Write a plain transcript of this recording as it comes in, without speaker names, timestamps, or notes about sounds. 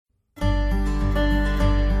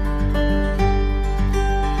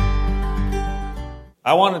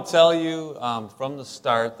I want to tell you from the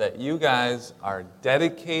start that you guys are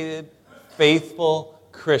dedicated, faithful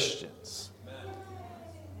Christians.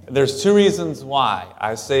 There's two reasons why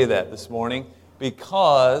I say that this morning.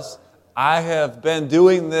 Because I have been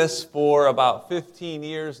doing this for about 15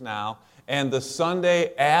 years now, and the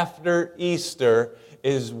Sunday after Easter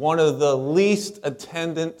is one of the least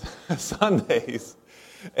attended Sundays.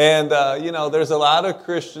 And, there's a lot of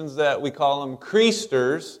Christians that we call them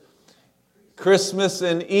Creasters. Christmas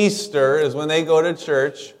and Easter is when they go to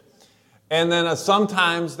church. And then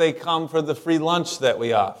sometimes they come for the free lunch that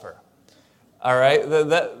we offer. All right?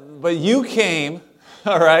 But you came,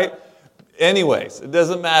 all right? Anyways, it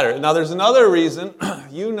doesn't matter. Now, there's another reason.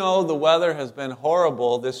 You know the weather has been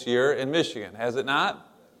horrible this year in Michigan, has it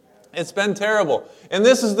not? It's been terrible. And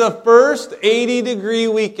this is the first 80-degree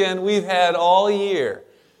weekend we've had all year.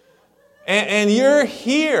 And you're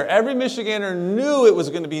here. Every Michigander knew it was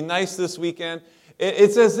going to be nice this weekend.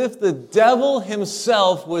 It's as if the devil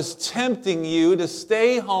himself was tempting you to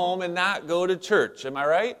stay home and not go to church. Am I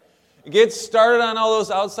right? Get started on all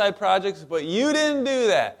those outside projects, but you didn't do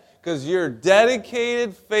that. Because you're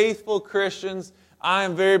dedicated, faithful Christians. I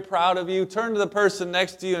am very proud of you. Turn to the person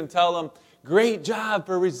next to you and tell them, great job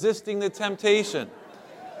for resisting the temptation.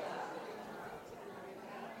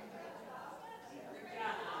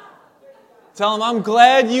 Tell them, I'm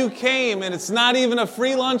glad you came, and it's not even a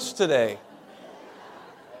free lunch today.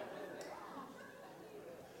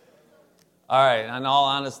 All right, in all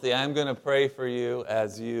honesty, I'm going to pray for you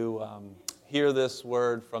as you hear this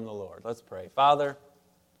word from the Lord. Let's pray. Father,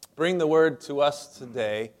 bring the word to us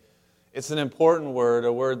today. It's an important word,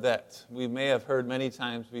 a word that we may have heard many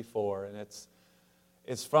times before, and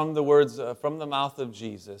it's from the words from the mouth of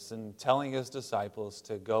Jesus and telling his disciples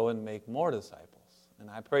to go and make more disciples. And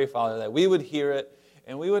I pray, Father, that we would hear it,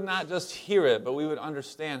 and we would not just hear it, but we would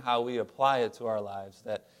understand how we apply it to our lives,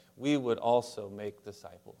 that we would also make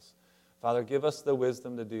disciples. Father, give us the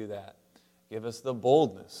wisdom to do that. Give us the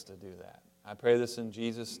boldness to do that. I pray this in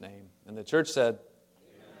Jesus' name. And the church said,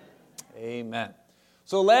 Amen.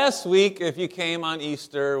 So last week, if you came on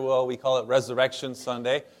Easter, well, we call it Resurrection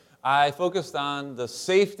Sunday, I focused on the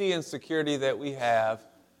safety and security that we have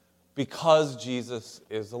because Jesus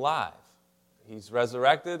is alive. He's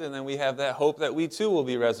resurrected, and then we have that hope that we too will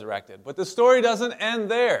be resurrected. But the story doesn't end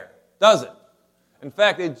there, does it? In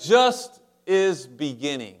fact, it just is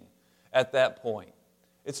beginning at that point.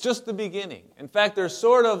 It's just the beginning. In fact, there's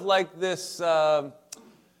sort of like this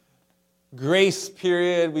grace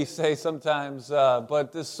period, we say sometimes,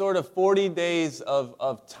 but this sort of 40 days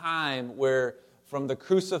of time where from the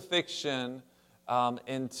crucifixion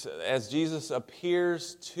as Jesus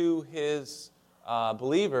appears to his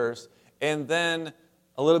believers, and then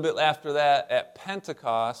a little bit after that at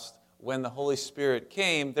Pentecost, when the Holy Spirit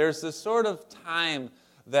came, there's this sort of time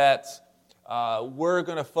that we're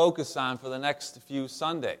going to focus on for the next few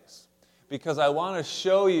Sundays. Because I want to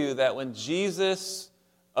show you that when Jesus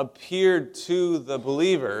appeared to the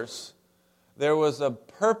believers, there was a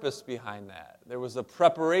purpose behind that. There was a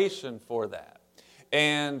preparation for that.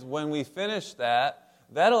 And when we finish that,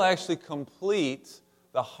 that'll actually complete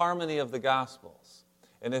the harmony of the Gospels.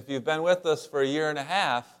 And if you've been with us for a year and a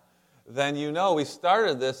half, then you know we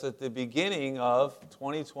started this at the beginning of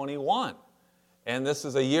 2021. And this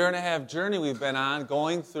is a year and a half journey we've been on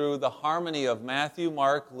going through the harmony of Matthew,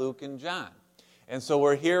 Mark, Luke, and John. And so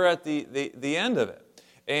we're here at the end of it.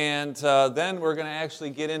 And then we're going to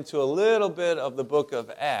actually get into a little bit of the book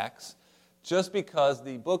of Acts, just because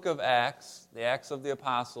the book of Acts, the Acts of the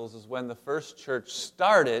Apostles, is when the first church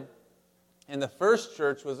started, and the first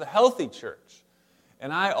church was a healthy church.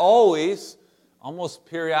 And I always, almost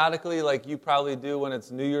periodically, like you probably do when it's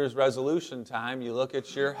New Year's resolution time, you look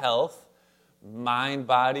at your health, mind,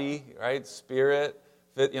 body, right, spirit,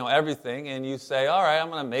 fit, everything, and you say, all right, I'm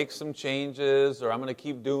going to make some changes, or I'm going to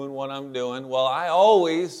keep doing what I'm doing. Well, I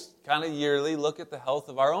always kind of yearly look at the health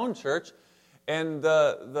of our own church, and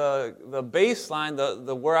the baseline,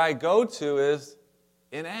 the where I go to is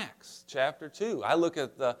in Acts chapter 2. I look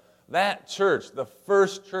at that church, the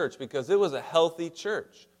first church, because it was a healthy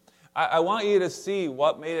church. I want you to see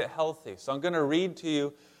what made it healthy. So I'm going to read to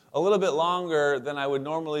you a little bit longer than I would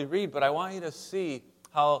normally read, but I want you to see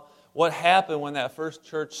what happened when that first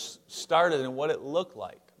church started and what it looked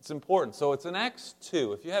like. It's important. So it's in Acts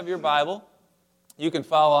 2. If you have your Bible, you can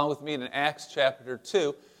follow along with me in Acts chapter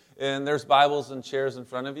 2. And there's Bibles and chairs in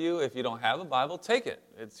front of you. If you don't have a Bible, take it.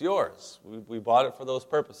 It's yours. We bought it for those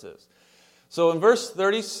purposes. So in verse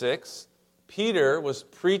 36, Peter was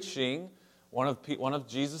preaching. One of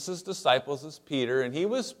Jesus' disciples is Peter, and he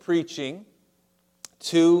was preaching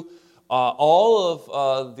to all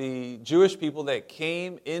of the Jewish people that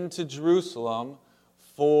came into Jerusalem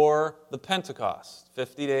for the Pentecost,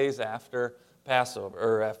 50 days after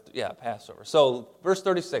Passover, Passover. So, verse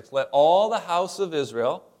 36, let all the house of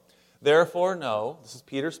Israel therefore know, this is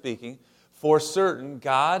Peter speaking, for certain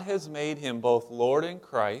God has made him both Lord and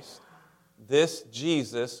Christ, this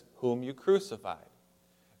Jesus whom you crucified.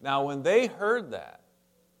 Now, when they heard that,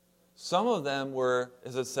 some of them were,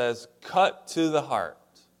 as it says, cut to the heart.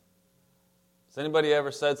 Has anybody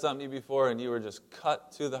ever said something to you before and you were just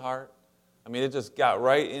cut to the heart? I mean, it just got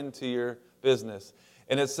right into your business.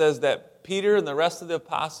 And it says that Peter and the rest of the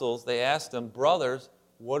apostles, they asked him, brothers,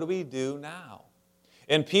 what do we do now?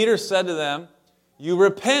 And Peter said to them, you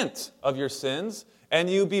repent of your sins, and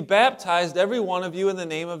you be baptized, every one of you, in the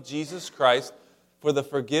name of Jesus Christ, for the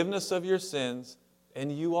forgiveness of your sins,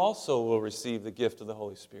 and you also will receive the gift of the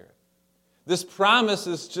Holy Spirit. This promise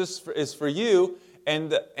is for you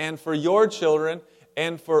and for your children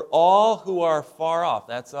and for all who are far off.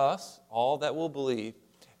 That's us, all that will believe.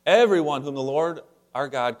 Everyone whom the Lord our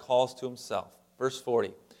God calls to himself. Verse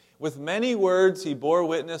 40. With many words he bore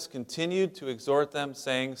witness, continued to exhort them,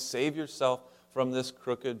 saying, save yourself from this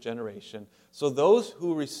crooked generation. So those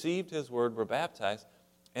who received his word were baptized,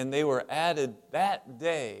 and they were added that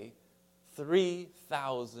day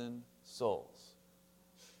 3,000 souls.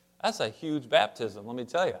 That's a huge baptism, let me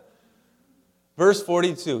tell you. Verse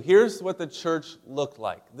 42, here's what the church looked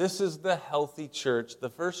like. This is the healthy church, the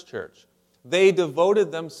first church. They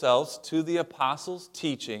devoted themselves to the apostles'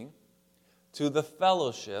 teaching, to the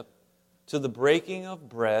fellowship, to the breaking of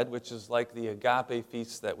bread, which is like the agape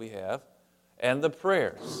feast that we have, and the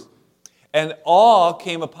prayers. And awe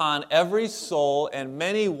came upon every soul, and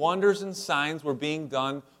many wonders and signs were being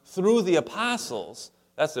done through the apostles.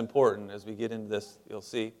 That's important as we get into this, you'll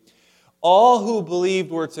see. All who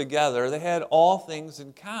believed were together. They had all things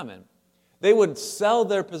in common. They would sell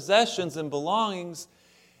their possessions and belongings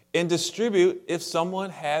and distribute if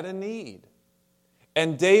someone had a need.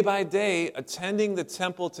 And day by day, attending the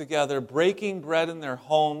temple together, breaking bread in their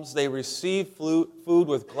homes, they received food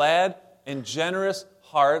with glad and generous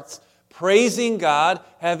hearts, praising God,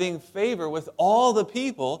 having favor with all the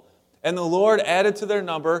people, and the Lord added to their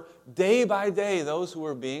number day by day those who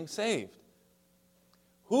were being saved.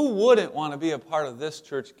 Who wouldn't want to be a part of this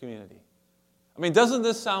church community? I mean, doesn't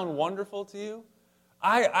this sound wonderful to you?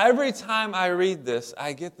 Every time I read this,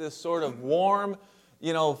 I get this sort of warm,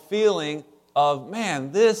 feeling of,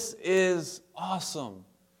 man, this is awesome.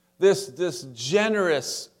 This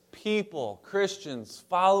generous people, Christians,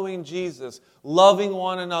 following Jesus, loving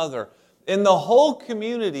one another. And the whole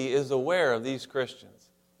community is aware of these Christians.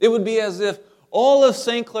 It would be as if all of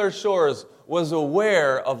St. Clair Shores was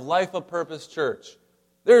aware of Life of Purpose Church.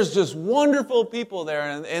 There's just wonderful people there,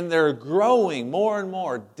 and they're growing more and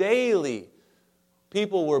more daily.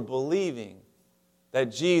 People were believing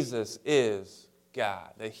that Jesus is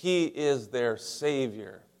God, that He is their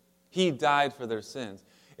Savior. He died for their sins.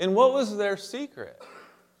 And what was their secret?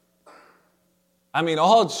 I mean,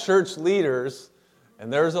 all church leaders,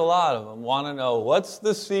 and there's a lot of them, want to know what's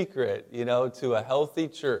the secret, to a healthy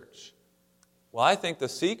church. Well, I think the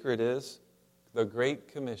secret is the Great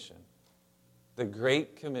Commission. The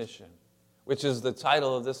Great Commission, which is the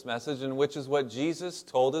title of this message and which is what Jesus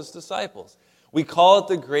told His disciples. We call it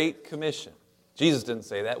the Great Commission. Jesus didn't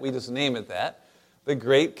say that. We just name it that. The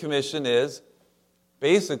Great Commission is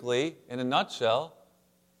basically, in a nutshell,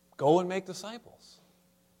 go and make disciples.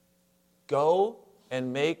 Go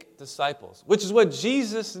and make disciples, which is what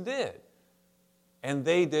Jesus did. And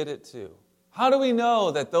they did it too. How do we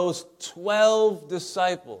know that those 12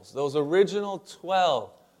 disciples, those original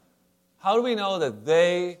 12, how do we know that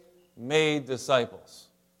they made disciples?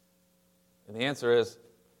 And the answer is,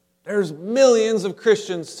 there's millions of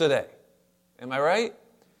Christians today. Am I right?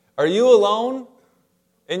 Are you alone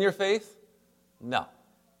in your faith? No.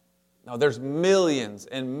 No, there's millions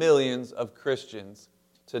and millions of Christians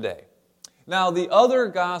today. Now, the other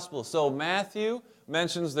gospel, so Matthew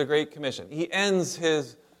mentions the Great Commission. He ends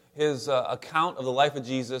his account of the life of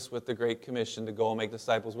Jesus with the Great Commission to go and make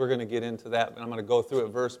disciples. We're going to get into that, and I'm going to go through it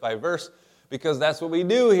verse by verse because that's what we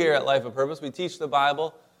do here at Life of Purpose. We teach the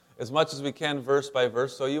Bible as much as we can verse by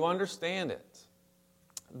verse so you understand it.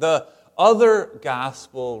 The other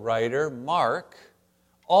gospel writer, Mark,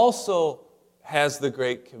 also has the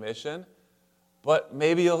Great Commission, but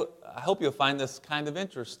I hope you'll find this kind of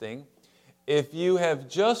interesting. If you have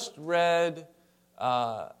just read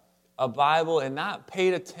a Bible and not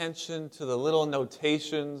paid attention to the little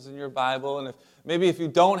notations in your Bible, and if you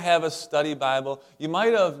don't have a study Bible, you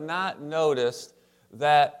might have not noticed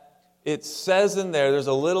that it says in there, there's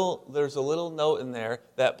a little note in there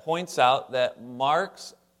that points out that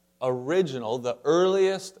Mark's original, the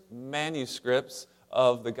earliest manuscripts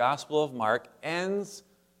of the Gospel of Mark, ends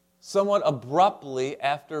somewhat abruptly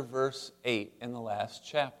after verse 8 in the last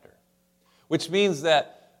chapter, which means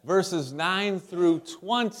that verses 9 through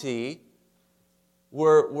 20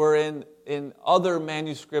 were in other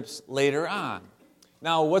manuscripts later on.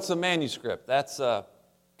 Now, what's a manuscript? That's a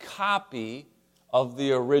copy of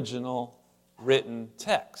the original written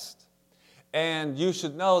text. And you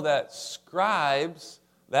should know that scribes,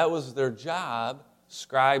 that was their job,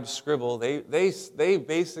 scribe, scribble, they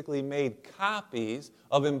basically made copies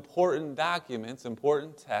of important documents,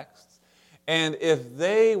 important texts. And if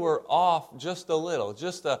they were off just a little,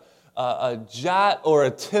 just a jot or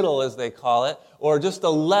a tittle as they call it, or just a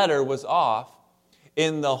letter was off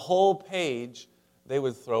in the whole page, they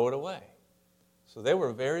would throw it away. So they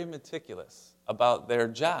were very meticulous about their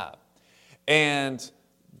job. And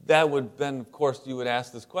that would then, of course, you would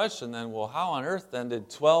ask this question then, well, how on earth then did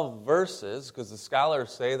 12 verses, because the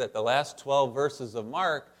scholars say that the last 12 verses of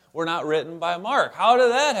Mark were not written by Mark. How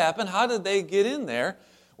did that happen? How did they get in there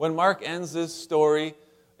when Mark ends his story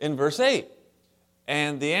in verse 8?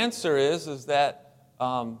 And the answer is that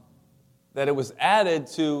it was added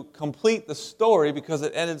to complete the story because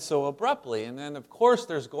it ended so abruptly. And then, of course,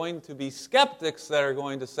 there's going to be skeptics that are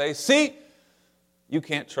going to say, see, you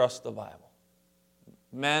can't trust the Bible.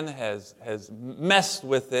 Men has messed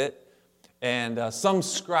with it, and some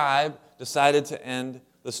scribe decided to end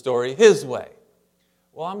the story his way.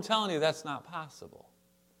 Well, I'm telling you, that's not possible.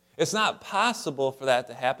 It's not possible for that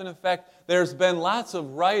to happen. In fact, there's been lots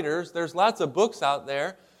of writers, there's lots of books out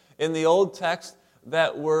there in the Old Text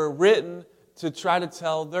that were written to try to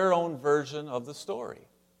tell their own version of the story.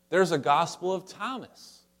 There's a Gospel of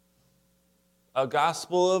Thomas, a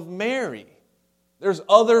Gospel of Mary. There's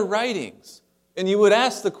other writings. And you would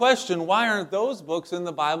ask the question, why aren't those books in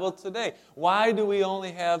the Bible today? Why do we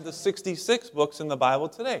only have the 66 books in the Bible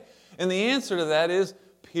today? And the answer to that is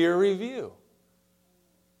peer review.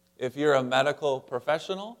 If you're a medical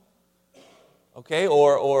professional, okay,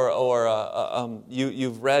 or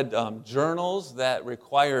you've read journals that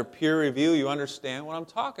require peer review, you understand what I'm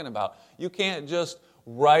talking about. You can't just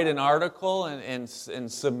write an article and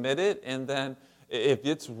submit it, and then if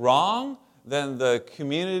it's wrong, then the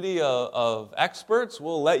community of experts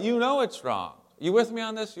will let you know it's wrong. You with me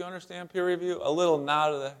on this? You understand peer review? A little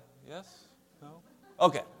nod of the yes? No?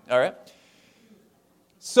 Okay, all right.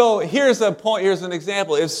 So here's a point, here's an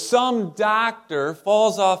example. If some doctor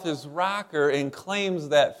falls off his rocker and claims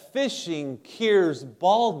that fishing cures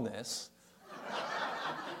baldness,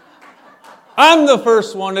 I'm the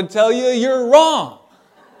first one to tell you you're wrong.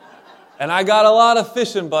 And I got a lot of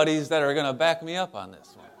fishing buddies that are going to back me up on this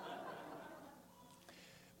one.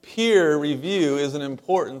 Peer review is an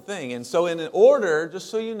important thing. And so in order, just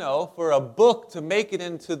so you know, for a book to make it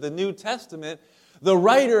into the New Testament, the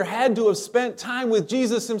writer had to have spent time with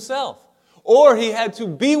Jesus himself, or he had to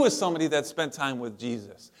be with somebody that spent time with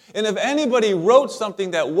Jesus. And if anybody wrote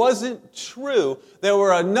something that wasn't true, there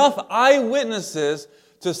were enough eyewitnesses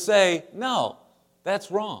to say, no,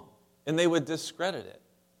 that's wrong, and they would discredit it.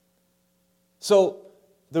 So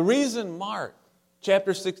the reason Mark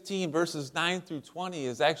chapter 16, verses 9 through 20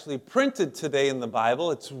 is actually printed today in the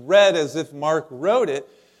Bible, it's read as if Mark wrote it,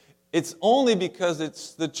 it's only because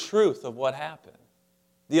it's the truth of what happened.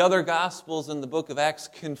 The other Gospels in the book of Acts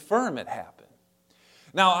confirm it happened.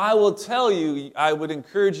 Now, I will tell you, I would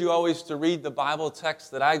encourage you always to read the Bible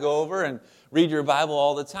text that I go over and read your Bible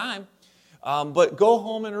all the time. But go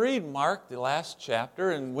home and read Mark, the last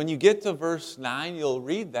chapter, and when you get to verse 9, you'll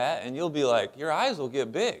read that, and you'll be like, your eyes will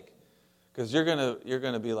get big. Because you're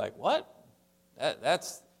gonna be like, what?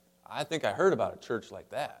 I think I heard about a church like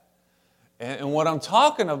that. And what I'm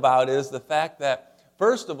talking about is the fact that,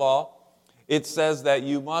 first of all, it says that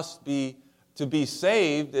you must be, to be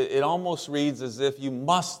saved, it almost reads as if you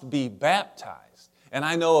must be baptized. And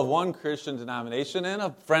I know of one Christian denomination and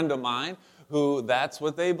a friend of mine who that's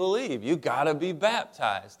what they believe. You got to be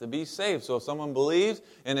baptized to be saved. So if someone believes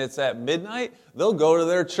and it's at midnight, they'll go to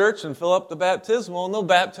their church and fill up the baptismal and they'll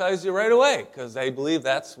baptize you right away because they believe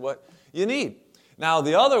that's what you need. Now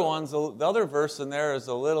the other verse in there is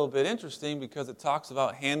a little bit interesting because it talks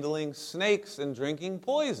about handling snakes and drinking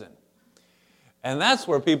poison. And that's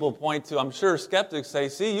where people point to, I'm sure skeptics say,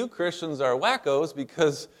 see, you Christians are wackos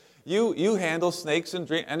because you handle snakes and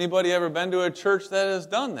drink. Anybody ever been to a church that has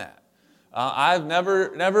done that? I've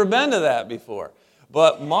never been to that before.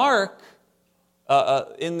 But Mark,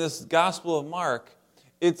 in this Gospel of Mark,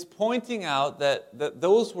 it's pointing out that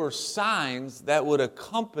those were signs that would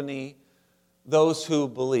accompany those who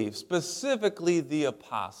believe, specifically the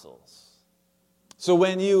apostles. So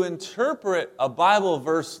when you interpret a Bible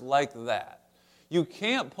verse like that, you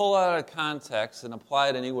can't pull it out of context and apply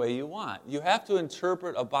it any way you want. You have to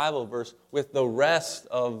interpret a Bible verse with the rest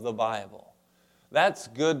of the Bible. That's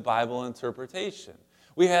good Bible interpretation.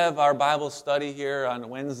 We have our Bible study here on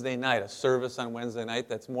Wednesday night, a service on Wednesday night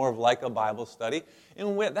that's more of like a Bible study.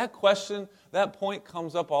 And that question, that point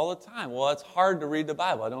comes up all the time. Well, it's hard to read the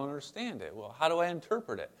Bible. I don't understand it. Well, how do I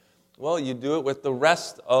interpret it? Well, you do it with the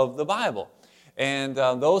rest of the Bible. And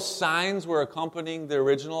those signs were accompanying the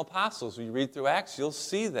original apostles. When you read through Acts, you'll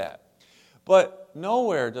see that. But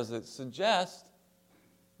nowhere does it suggest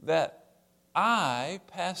that I,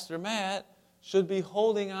 Pastor Matt, should be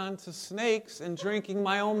holding on to snakes and drinking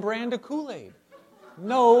my own brand of Kool-Aid.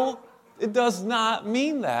 No, it does not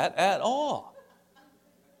mean that at all.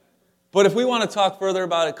 But if we want to talk further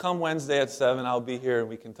about it, come Wednesday at 7, I'll be here and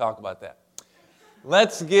we can talk about that.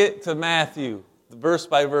 Let's get to Matthew, verse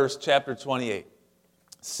by verse, chapter 28.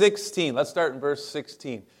 16, let's start in verse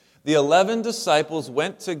 16. The 11 disciples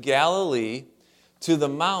went to Galilee, to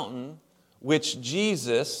to which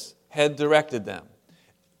Jesus had directed them.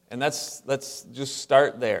 And let's just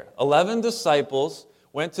start there. 11 disciples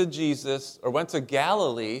went to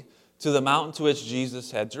Galilee, to the mountain to which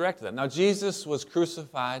Jesus had directed them. Now, Jesus was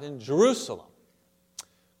crucified in Jerusalem,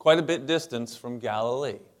 quite a bit distance from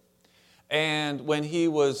Galilee. And when he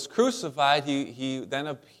was crucified, he then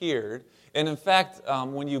appeared. And in fact,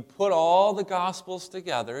 when you put all the Gospels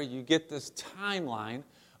together, you get this timeline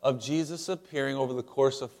of Jesus appearing over the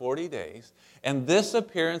course of 40 days. And this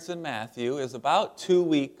appearance in Matthew is about 2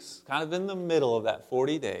 weeks, kind of in the middle of that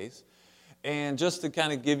 40 days. And just to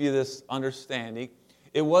kind of give you this understanding,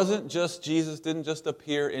 it wasn't just, Jesus didn't just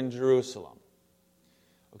appear in Jerusalem.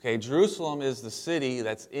 Okay, Jerusalem is the city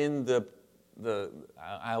that's in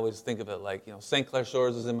I always think of it like, St. Clair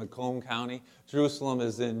Shores is in Macomb County. Jerusalem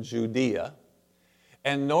is in Judea.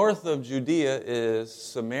 And north of Judea is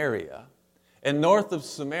Samaria. And north of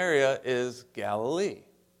Samaria is Galilee.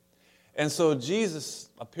 And so Jesus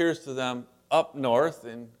appears to them up north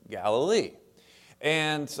in Galilee.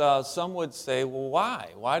 And some would say, well, why?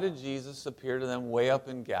 Why did Jesus appear to them way up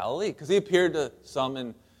in Galilee? Because he appeared to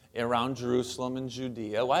some around Jerusalem and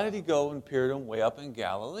Judea. Why did he go and appear to them way up in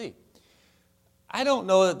Galilee? I don't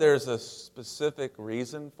know that there's a specific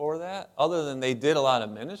reason for that, other than they did a lot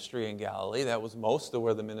of ministry in Galilee. That was most of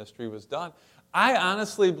where the ministry was done. I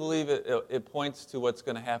honestly believe it points to what's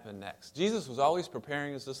going to happen next. Jesus was always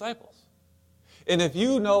preparing his disciples. And if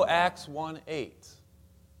you know Acts 1:8,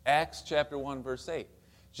 Acts chapter 1, verse 8,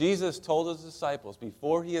 Jesus told his disciples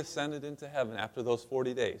before he ascended into heaven after those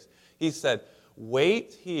 40 days, he said,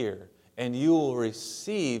 wait here and you will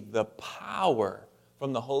receive the power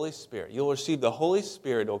from the Holy Spirit. You'll receive the Holy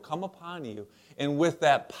Spirit. It will come upon you. And with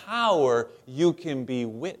that power, you can be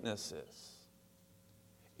witnesses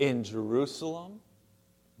in Jerusalem,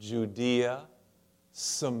 Judea,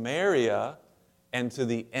 Samaria, and to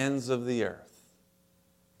the ends of the earth.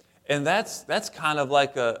 And that's kind of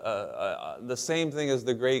like the same thing as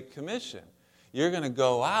the Great Commission. You're going to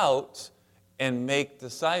go out and make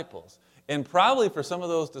disciples. And probably for some of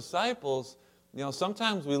those disciples,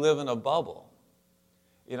 sometimes we live in a bubble.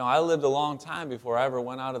 I lived a long time before I ever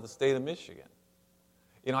went out of the state of Michigan.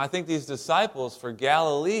 I think these disciples for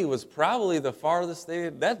Galilee was probably the farthest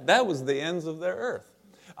that was the ends of their earth.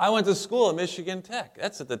 I went to school at Michigan Tech.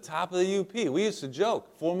 That's at the top of the UP. We used to joke,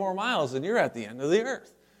 4 more miles and you're at the end of the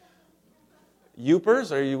earth.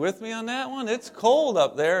 Upers, are you with me on that one? It's cold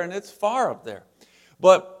up there and it's far up there.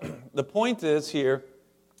 But the point is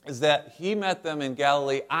that he met them in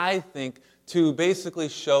Galilee, I think, to basically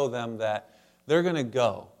show them that they're going to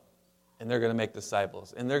go and they're going to make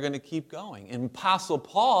disciples and they're going to keep going. And Apostle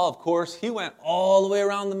Paul, of course, he went all the way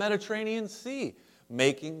around the Mediterranean Sea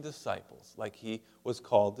making disciples like he was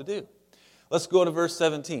called to do. Let's go to verse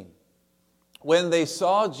 17. When they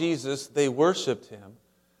saw Jesus, they worshiped him,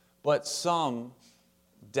 but some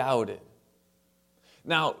doubted.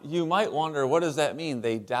 Now, you might wonder, what does that mean,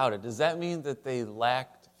 they doubted? Does that mean that they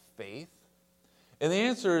lacked faith? And the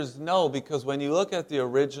answer is no, because when you look at the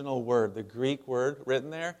original word, the Greek word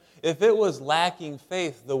written there, if it was lacking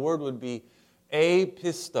faith, the word would be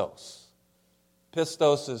apistos.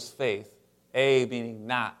 Pistos is faith, a meaning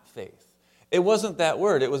not faith. It wasn't that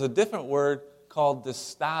word. It was a different word called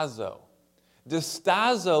distazo.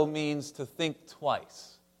 Distazo means to think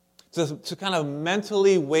twice, to kind of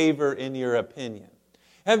mentally waver in your opinion.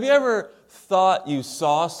 Have you ever thought you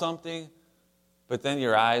saw something, but then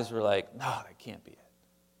your eyes were like, no, that can't be it?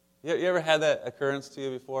 You ever had that occurrence to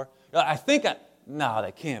you before? No,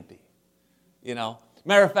 that can't be.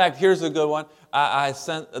 Matter of fact, here's a good one. I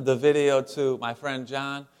sent the video to my friend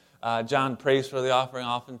John. John prays for the offering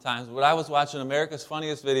oftentimes. But I was watching America's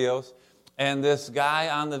Funniest Videos, and this guy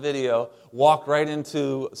on the video walked right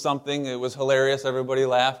into something. It was hilarious. Everybody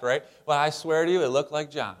laughed, right? But I swear to you, it looked like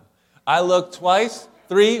John. I looked twice,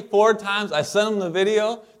 3, 4 times. I sent him the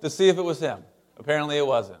video to see if it was him. Apparently it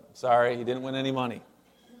wasn't. Sorry, he didn't win any money.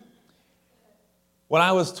 When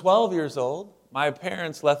I was 12 years old, my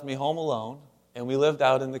parents left me home alone, and we lived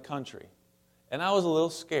out in the country. And I was a little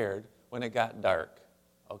scared when it got dark,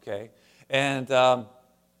 okay? And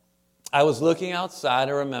I was looking outside,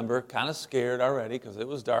 I remember, kind of scared already because it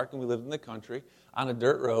was dark and we lived in the country on a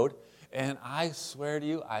dirt road. And I swear to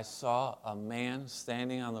you, I saw a man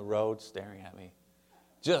standing on the road staring at me.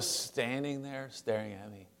 Just standing there staring at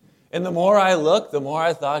me. And the more I looked, the more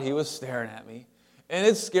I thought he was staring at me. And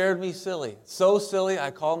it scared me silly. So silly,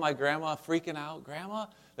 I called my grandma freaking out. Grandma,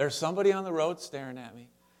 there's somebody on the road staring at me.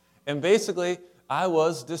 And basically, I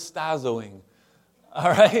was distazoing.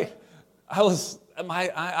 All right?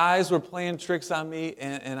 My eyes were playing tricks on me,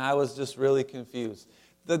 and I was just really confused.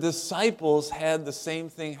 The disciples had the same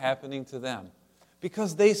thing happening to them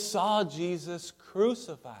because they saw Jesus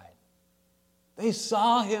crucified. They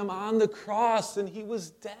saw him on the cross, and he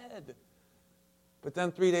was dead. But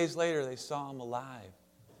then 3 days later, they saw him alive.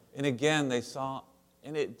 And again, they saw,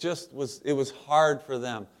 and it was hard for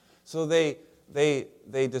them. So they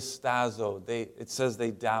distazoed. It says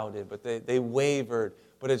they doubted, but they wavered.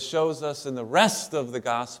 But it shows us in the rest of the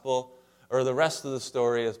gospel, or the rest of the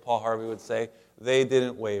story, as Paul Harvey would say, they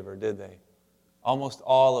didn't waver, did they? Almost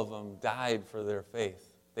all of them died for their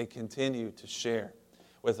faith. They continued to share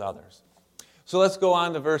with others. So let's go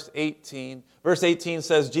on to verse 18. Verse 18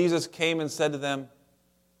 says, Jesus came and said to them,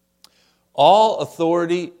 all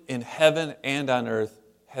authority in heaven and on earth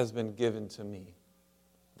has been given to me.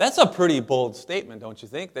 That's a pretty bold statement, don't you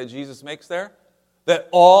think, that Jesus makes there? That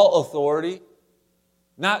all authority,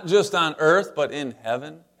 not just on earth, but in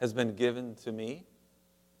heaven, has been given to me.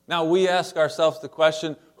 Now, we ask ourselves the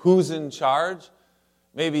question, who's in charge?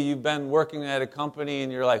 Maybe you've been working at a company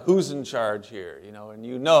and you're like, who's in charge here? And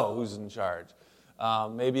you know who's in charge.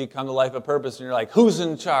 Maybe you come to Life of Purpose and you're like, who's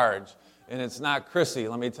in charge? And it's not Chrissy,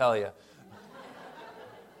 let me tell you.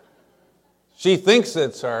 She thinks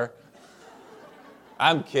it's her.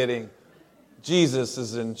 I'm kidding. Jesus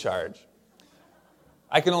is in charge.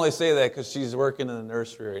 I can only say that because she's working in the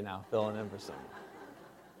nursery right now, filling in for someone.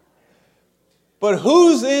 But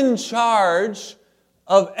who's in charge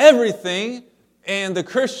of everything? And the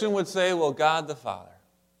Christian would say, well, God the Father.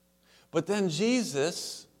 But then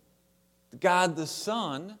Jesus, God the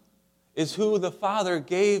Son, is who the Father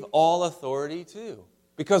gave all authority to.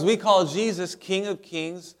 Because we call Jesus King of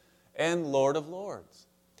Kings and Lord of Lords.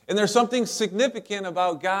 And there's something significant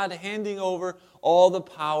about God handing over all the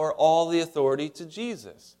power, all the authority to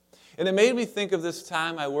Jesus. And it made me think of this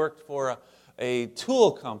time I worked for a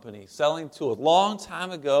tool company selling tools. Long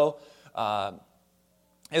time ago,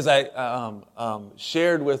 as I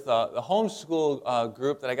shared with the homeschool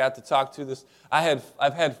group that I got to talk to,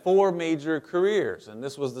 I've had 4 major careers, and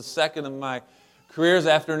this was the second of my careers.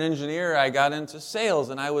 After an engineer, I got into sales,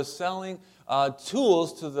 and I was selling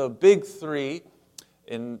tools to the big 3.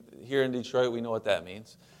 Here in Detroit, we know what that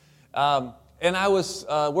means. And I was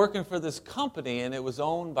working for this company, and it was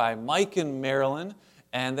owned by Mike and Marilyn,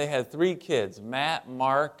 and they had 3 kids, Matt,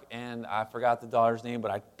 Mark, and I forgot the daughter's name,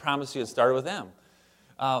 but I promise you it started with M.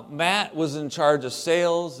 Matt was in charge of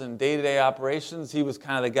sales and day-to-day operations. He was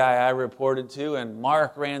kind of the guy I reported to, and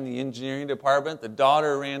Mark ran the engineering department. The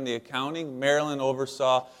daughter ran the accounting. Marilyn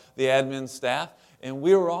oversaw the admin staff. And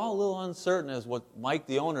we were all a little uncertain as what Mike,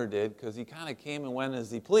 the owner, did, because he kind of came and went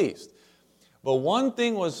as he pleased. But one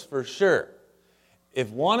thing was for sure.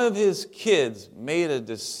 If one of his kids made a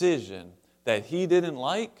decision that he didn't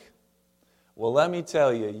like, well, let me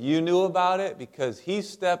tell you, you knew about it because he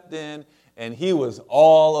stepped in and he was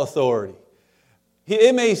all authority.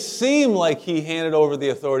 It may seem like he handed over the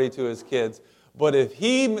authority to his kids, but if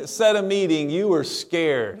he set a meeting, you were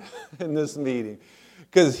scared in this meeting.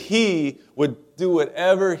 Because he would do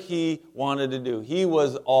whatever he wanted to do. He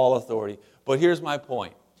was all authority. But here's my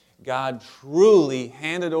point. God truly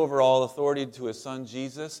handed over all authority to his son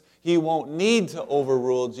Jesus. He won't need to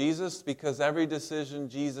overrule Jesus because every decision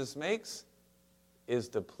Jesus makes is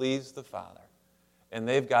to please the Father. And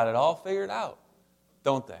they've got it all figured out,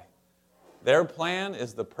 don't they? Their plan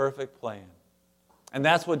is the perfect plan. And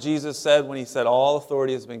that's what Jesus said when he said, all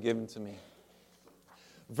authority has been given to me.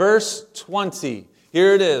 Verse 20.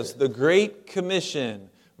 Here it is, the Great Commission,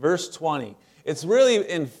 verse 20. It's really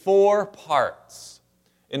in 4 parts.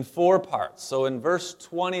 in 4 parts. So in verse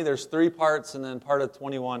 20, there's 3 parts, and then part of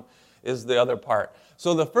 21 is the other part.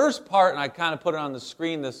 So the first part, and I kind of put it on the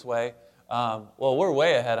screen this way. Well, we're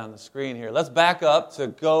way ahead on the screen here. Let's back up to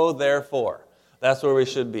go therefore. That's where we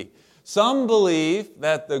should be. Some believe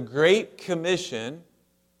that the Great Commission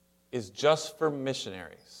is just for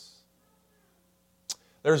missionaries.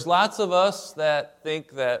 There's lots of us that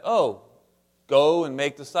think that, go and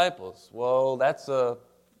make disciples. Well, that's a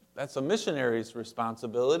missionary's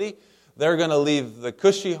responsibility. They're going to leave the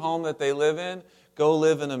cushy home that they live in, go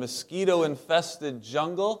live in a mosquito-infested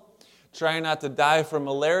jungle, try not to die from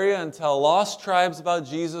malaria, and tell lost tribes about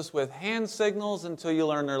Jesus with hand signals until you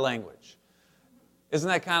learn their language. Isn't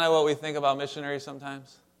that kind of what we think about missionaries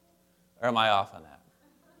sometimes? Or am I off on that?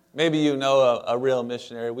 Maybe you know a real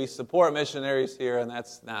missionary. We support missionaries here, and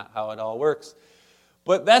that's not how it all works.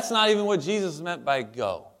 But that's not even what Jesus meant by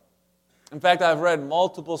go. In fact, I've read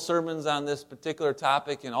multiple sermons on this particular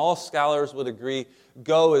topic, and all scholars would agree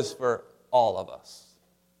go is for all of us.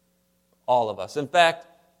 All of us. In fact,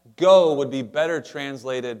 go would be better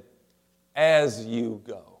translated as you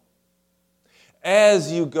go.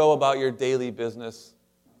 As you go about your daily business,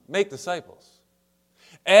 make disciples.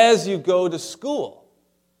 As you go to school,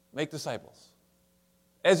 make disciples.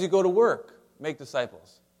 As you go to work, make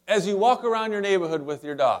disciples. As you walk around your neighborhood with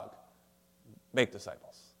your dog, make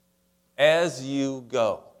disciples. As you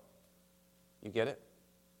go. You get it?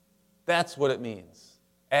 That's what it means.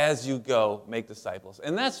 As you go, make disciples.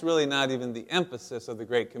 And that's really not even the emphasis of the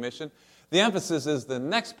Great Commission. The emphasis is the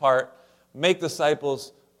next part, make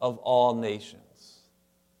disciples of all nations.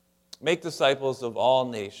 Make disciples of all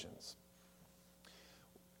nations.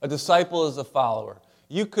 A disciple is a follower.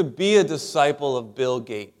 You could be a disciple of Bill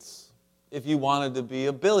Gates if you wanted to be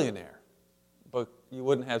a billionaire, but you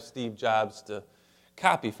wouldn't have Steve Jobs to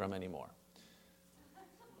copy from anymore.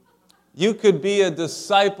 You could be a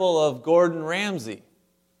disciple of Gordon Ramsay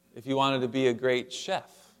if you wanted to be a great chef.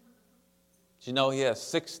 Did you know he has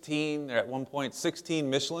 16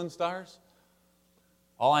 Michelin stars?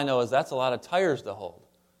 All I know is that's a lot of tires to hold.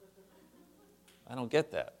 I don't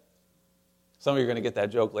get that. Some of you are going to get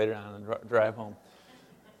that joke later on the drive home.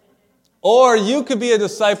 Or you could be a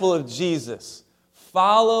disciple of Jesus.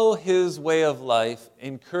 Follow his way of life.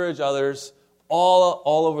 Encourage others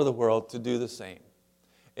all over the world to do the same.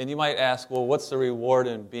 And you might ask, well, what's the reward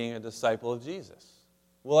in being a disciple of Jesus?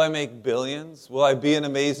 Will I make billions? Will I be an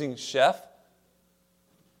amazing chef?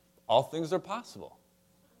 All things are possible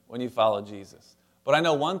when you follow Jesus. But I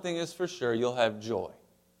know one thing is for sure, you'll have joy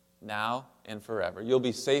now and forever. You'll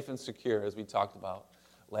be safe and secure, as we talked about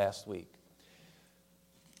last week.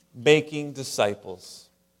 Making disciples.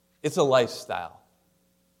 It's a lifestyle.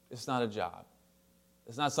 It's not a job.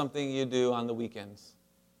 It's not something you do on the weekends,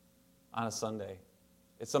 on a Sunday.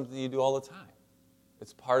 It's something you do all the time.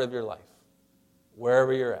 It's part of your life.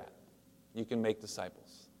 Wherever you're at, you can make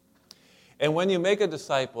disciples. And when you make a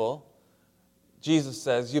disciple, Jesus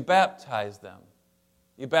says, you baptize them.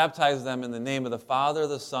 You baptize them in the name of the Father,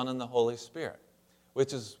 the Son, and the Holy Spirit,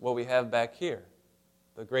 which is what we have back here,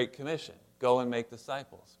 the Great Commission. Go and make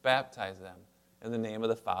disciples. Baptize them in the name of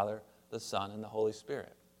the Father, the Son, and the Holy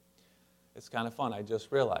Spirit. It's kind of fun. I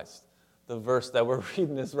just realized the verse that we're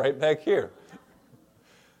reading is right back here.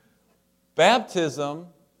 Baptism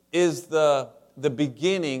is the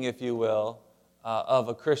beginning, if you will, of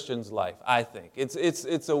a Christian's life, I think.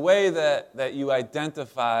 It's a way that you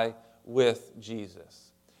identify with Jesus.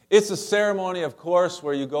 It's a ceremony, of course,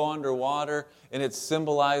 where you go underwater, and it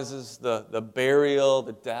symbolizes the burial,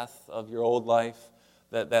 the death of your old life,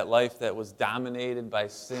 that life that was dominated by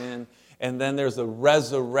sin. And then there's a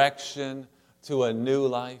resurrection to a new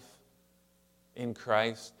life in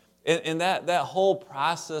Christ. And that whole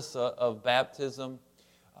process of baptism,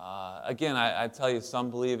 again, I tell you,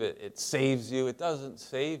 some believe it saves you. It doesn't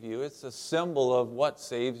save you. It's a symbol of what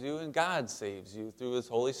saves you, and God saves you through His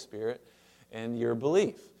Holy Spirit and your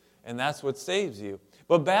belief. And that's what saves you.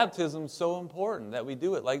 But baptism is so important that we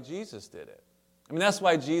do it like Jesus did it. I mean, that's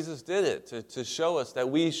why Jesus did it, to show us that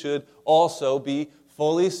we should also be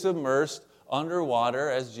fully submersed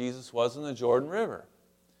underwater as Jesus was in the Jordan River.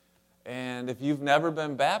 And if you've never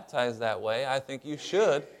been baptized that way, I think you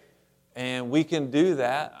should. And we can do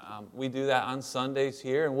that. We do that on Sundays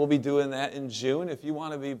here, and we'll be doing that in June. If you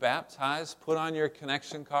want to be baptized, put on your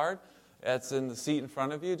connection card. That's in the seat in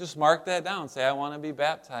front of you. Just mark that down. Say, I want to be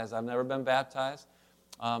baptized. I've never been baptized.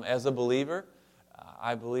 As a believer,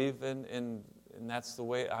 I believe in that's the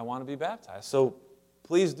way I want to be baptized. So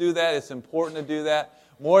please do that. It's important to do that.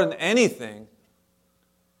 More than anything,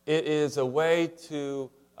 it is a way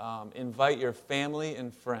to invite your family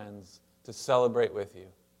and friends to celebrate with you,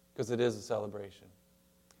 because it is a celebration.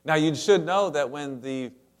 Now, you should know that when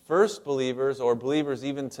the first believers, or believers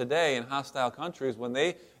even today in hostile countries, when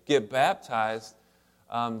they get baptized,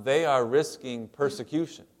 they are risking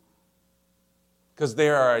persecution because they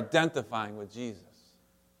are identifying with Jesus.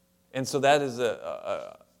 And so that is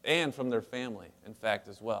and from their family, in fact,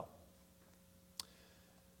 as well.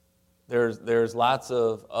 There's lots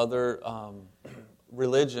of other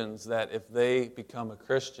religions that if they become a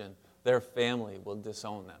Christian, their family will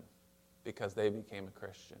disown them because they became a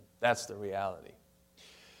Christian. That's the reality.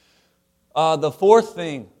 The fourth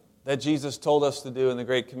thing that Jesus told us to do in the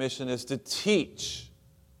Great Commission is to teach,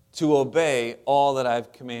 to obey all that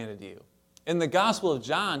I've commanded you. In the Gospel of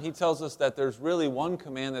John, he tells us that there's really one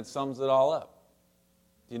command that sums it all up.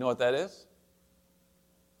 Do you know what that is?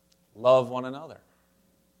 Love one another,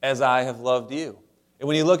 as I have loved you. And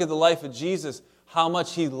when you look at the life of Jesus, how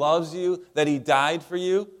much he loves you, that he died for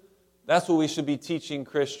you, that's what we should be teaching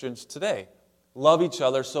Christians today. Love each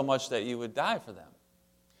other so much that you would die for them.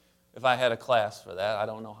 If I had a class for that, I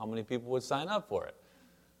don't know how many people would sign up for it.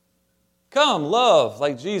 Come, love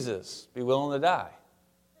like Jesus, be willing to die.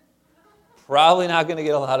 Probably not going to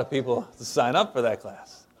get a lot of people to sign up for that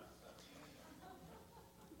class.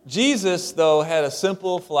 Jesus, though, had a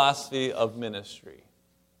simple philosophy of ministry.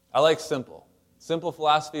 I like simple. Simple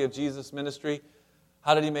philosophy of Jesus' ministry.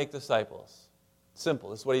 How did he make disciples? Simple.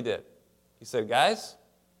 This is what he did. He said, guys,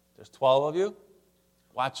 there's 12 of you.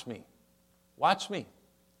 Watch me. Watch me.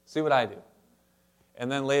 See what I do.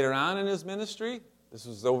 And then later on in his ministry, this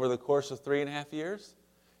was over the course of 3.5 years,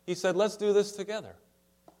 he said, let's do this together.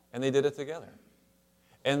 And they did it together.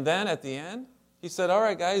 And then at the end, he said, all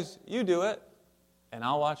right, guys, you do it, and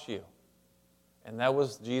I'll watch you. And that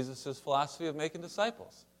was Jesus' philosophy of making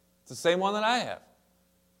disciples. It's the same one that I have.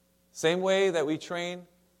 Same way that we train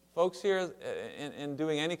folks here in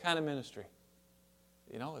doing any kind of ministry.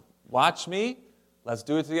 You know, watch me, let's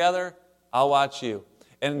do it together, I'll watch you.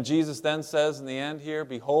 And Jesus then says in the end here,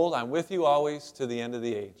 behold, I'm with you always to the end of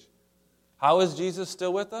the age. How is Jesus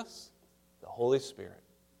still with us? The Holy Spirit.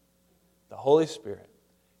 The Holy Spirit.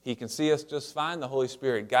 He can see us just fine. The Holy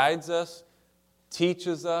Spirit guides us,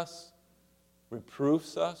 teaches us,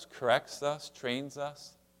 reproofs us, corrects us, trains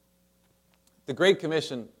us. The Great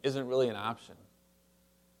Commission isn't really an option.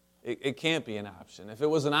 It can't be an option. If it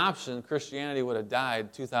was an option, Christianity would have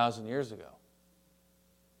died 2,000 years ago.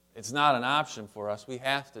 It's not an option for us. We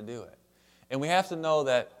have to do it. And we have to know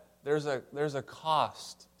that there's a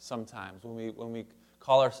cost sometimes when we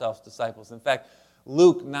call ourselves disciples. In fact,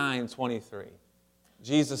 Luke 9:23,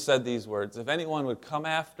 Jesus said these words, if anyone would come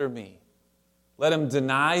after me, let him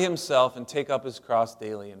deny himself and take up his cross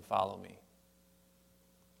daily and follow me.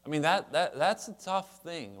 I mean, that's a tough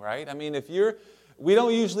thing, right? I mean, we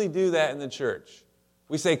don't usually do that in the church.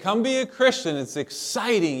 We say, come be a Christian. It's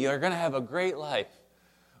exciting. You're going to have a great life.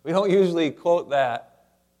 We don't usually quote that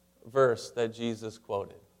verse that Jesus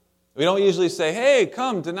quoted. We don't usually say, hey,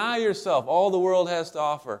 come, deny yourself. All the world has to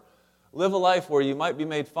offer. Live a life where you might be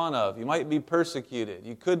made fun of. You might be persecuted.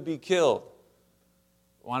 You could be killed.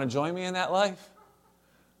 Want to join me in that life?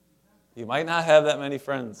 You might not have that many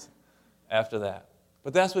friends after that.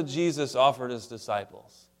 But that's what Jesus offered his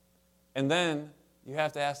disciples. And then you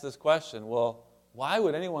have to ask this question, well, why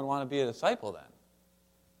would anyone want to be a disciple then?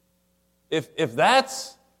 If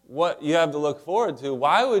that's what you have to look forward to,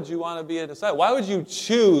 why would you want to be a disciple? Why would you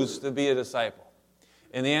choose to be a disciple?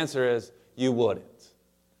 And the answer is, you wouldn't.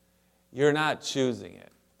 You're not choosing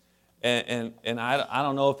it. And I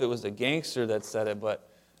don't know if it was a gangster that said it, but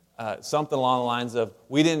something along the lines of,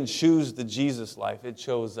 we didn't choose the Jesus life, it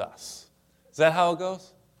chose us. Is that how it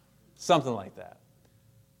goes? Something like that.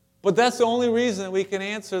 But that's the only reason we can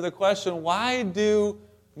answer the question, why do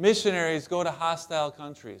missionaries go to hostile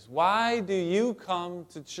countries? Why do you come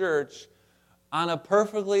to church on a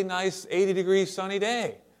perfectly nice 80-degree sunny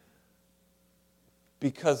day?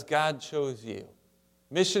 Because God chose you.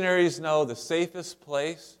 Missionaries know the safest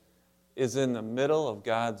place is in the middle of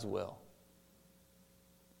God's will.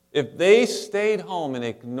 If they stayed home and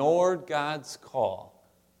ignored God's call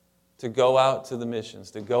to go out to the missions,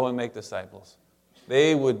 to go and make disciples,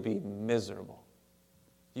 they would be miserable.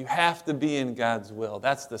 You have to be in God's will.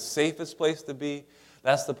 That's the safest place to be.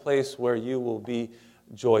 That's the place where you will be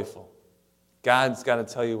joyful. God's got to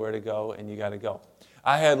tell you where to go, and you got to go.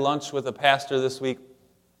 I had lunch with a pastor this week,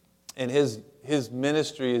 and his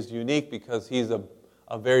ministry is unique because he's a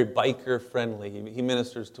very biker-friendly. He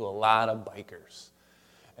ministers to a lot of bikers.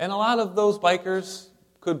 And a lot of those bikers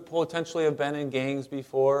could potentially have been in gangs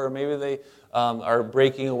before, or maybe they are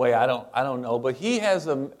breaking away. I don't know. But he has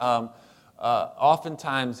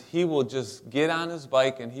oftentimes he will just get on his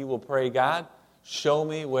bike and he will pray, God, show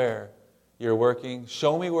me where you're working.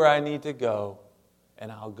 Show me where I need to go,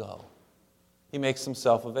 and I'll go. He makes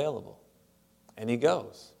himself available, and he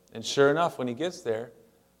goes. And sure enough, when he gets there,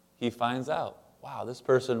 he finds out, wow, this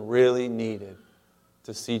person really needed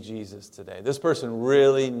to see Jesus today. This person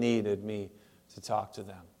really needed me to talk to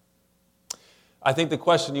them. I think the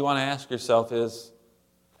question you want to ask yourself is,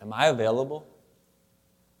 am I available?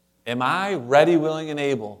 Am I ready, willing, and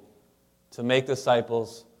able to make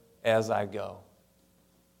disciples as I go?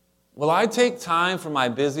 Will I take time from my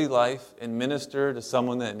busy life and minister to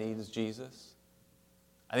someone that needs Jesus?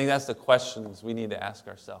 I think that's the questions we need to ask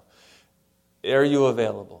ourselves. Are you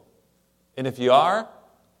available? And if you are,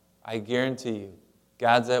 I guarantee you,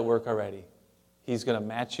 God's at work already. He's going to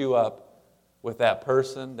match you up with that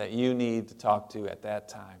person that you need to talk to at that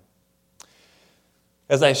time.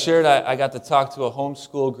 As I shared, I got to talk to a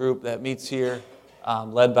homeschool group that meets here,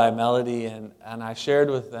 led by Melody, and I shared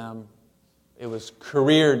with them, it was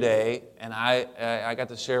career day, and I got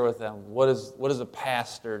to share with them, what does a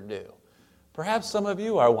pastor do? Perhaps some of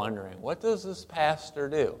you are wondering, what does this pastor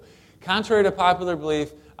do? Contrary to popular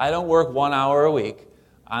belief, I don't work 1 hour a week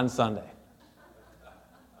on Sunday.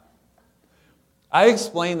 I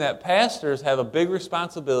explained that pastors have a big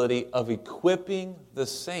responsibility of equipping the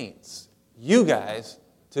saints, you guys,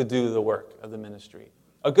 to do the work of the ministry.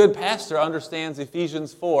 A good pastor understands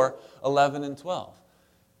Ephesians 4, 11 and 12.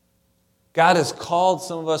 God has called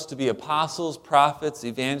some of us to be apostles, prophets,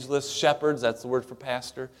 evangelists, shepherds, that's the word for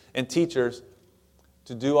pastor, and teachers,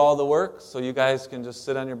 to do all the work so you guys can just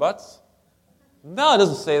sit on your butts? No, it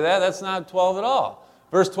doesn't say that. That's not 12 at all.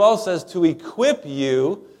 Verse 12 says to equip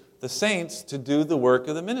you, the saints, to do the work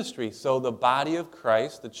of the ministry. So the body of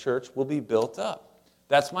Christ, the church, will be built up.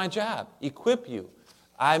 That's my job, equip you.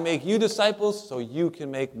 I make you disciples so you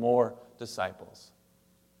can make more disciples.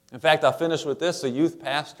 In fact, I'll finish with this. A youth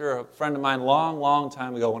pastor, a friend of mine long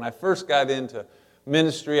time ago, when I first got into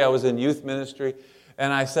ministry, I was in youth ministry,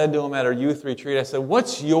 and I said to him at our youth retreat, I said,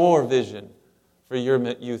 what's your vision for your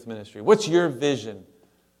youth ministry? What's your vision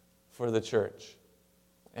for the church?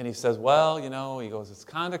 And he says, well, he goes, it's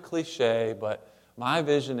kind of cliche, but my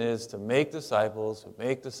vision is to make disciples who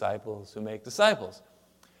make disciples who make disciples.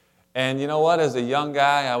 And you know what? As a young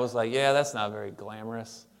guy, I was like, yeah, that's not very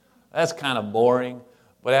glamorous. That's kind of boring.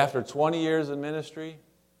 But after 20 years in ministry,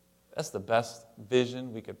 that's the best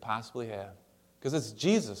vision we could possibly have. Because it's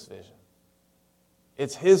Jesus' vision.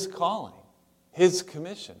 It's His calling, His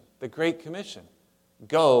commission, the Great Commission.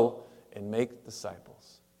 Go and make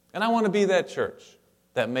disciples. And I want to be that church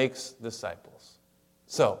that makes disciples.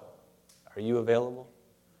 So, are you available?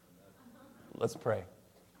 Let's pray.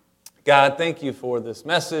 God, thank you for this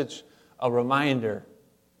message, a reminder.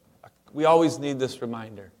 We always need this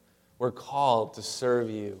reminder. We're called to serve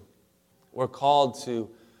you. We're called to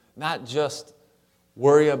not just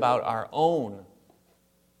worry about our own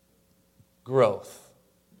growth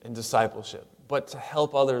in discipleship, but to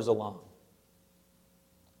help others along.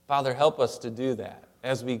 Father, help us to do that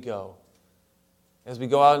as we go. As we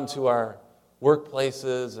go out into our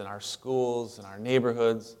workplaces and our schools and our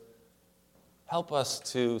neighborhoods, help us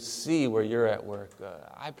to see where you're at work.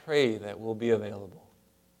 I pray that we'll be available.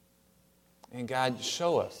 And God,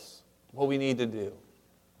 show us what we need to do.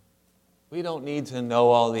 We don't need to know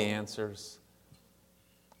all the answers.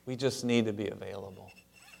 We just need to be available.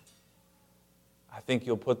 I think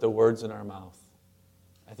you'll put the words in our mouth.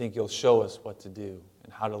 I think you'll show us what to do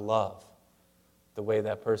and how to love the way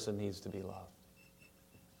that person needs to be loved.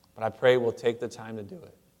 But I pray we'll take the time to do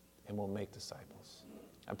it, and we'll make disciples.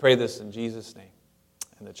 I pray this in Jesus' name.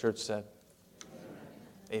 And the church said,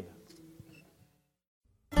 Amen.